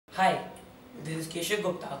Hi, this is Keshav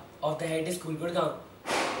of the Heritage School, Gurgaon.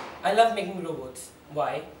 I love making robots.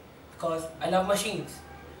 Why? Because I love machines.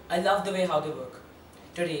 I love the way how they work.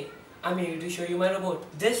 Today, I'm here to show you my robot.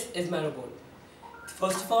 This is my robot.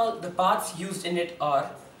 First of all, the parts used in it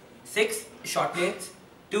are 6 short plates,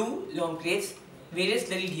 2 long plates, various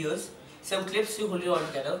little gears, some clips to hold it all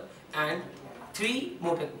together, and 3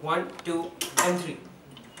 motors, 1, 2, and 3.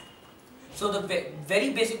 So the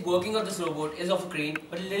very basic working of this robot is of a crane,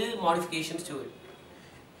 but little modifications to it.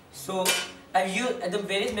 So I've used the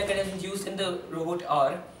various mechanisms used in the robot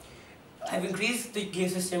are: I've increased the gear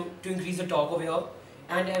system to increase the torque over here,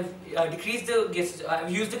 and I've decreased the gear. I've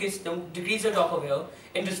used the gear system to decrease the torque over here,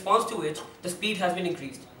 in response to which the speed has been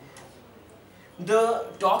increased. The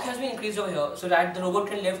torque has been increased over here so that the robot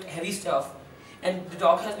can lift heavy stuff, and the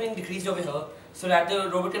torque has been decreased over here so that the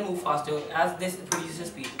robot can move faster as this produces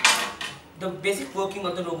speed. The basic working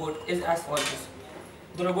of the robot is as follows.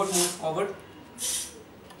 The robot moves forward,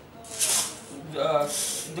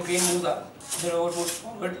 the crane moves up, the robot moves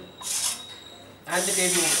forward, and the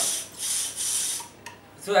crane moves up.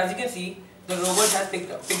 So as you can see, the robot has picked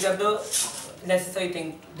up the necessary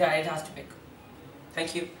thing that it has to pick.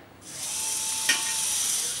 Thank you.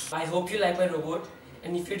 I hope you like my robot,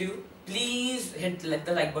 and if you do, please hit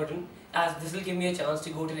the like button, as this will give me a chance to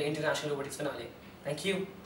go to the International Robotics Finale. Thank you.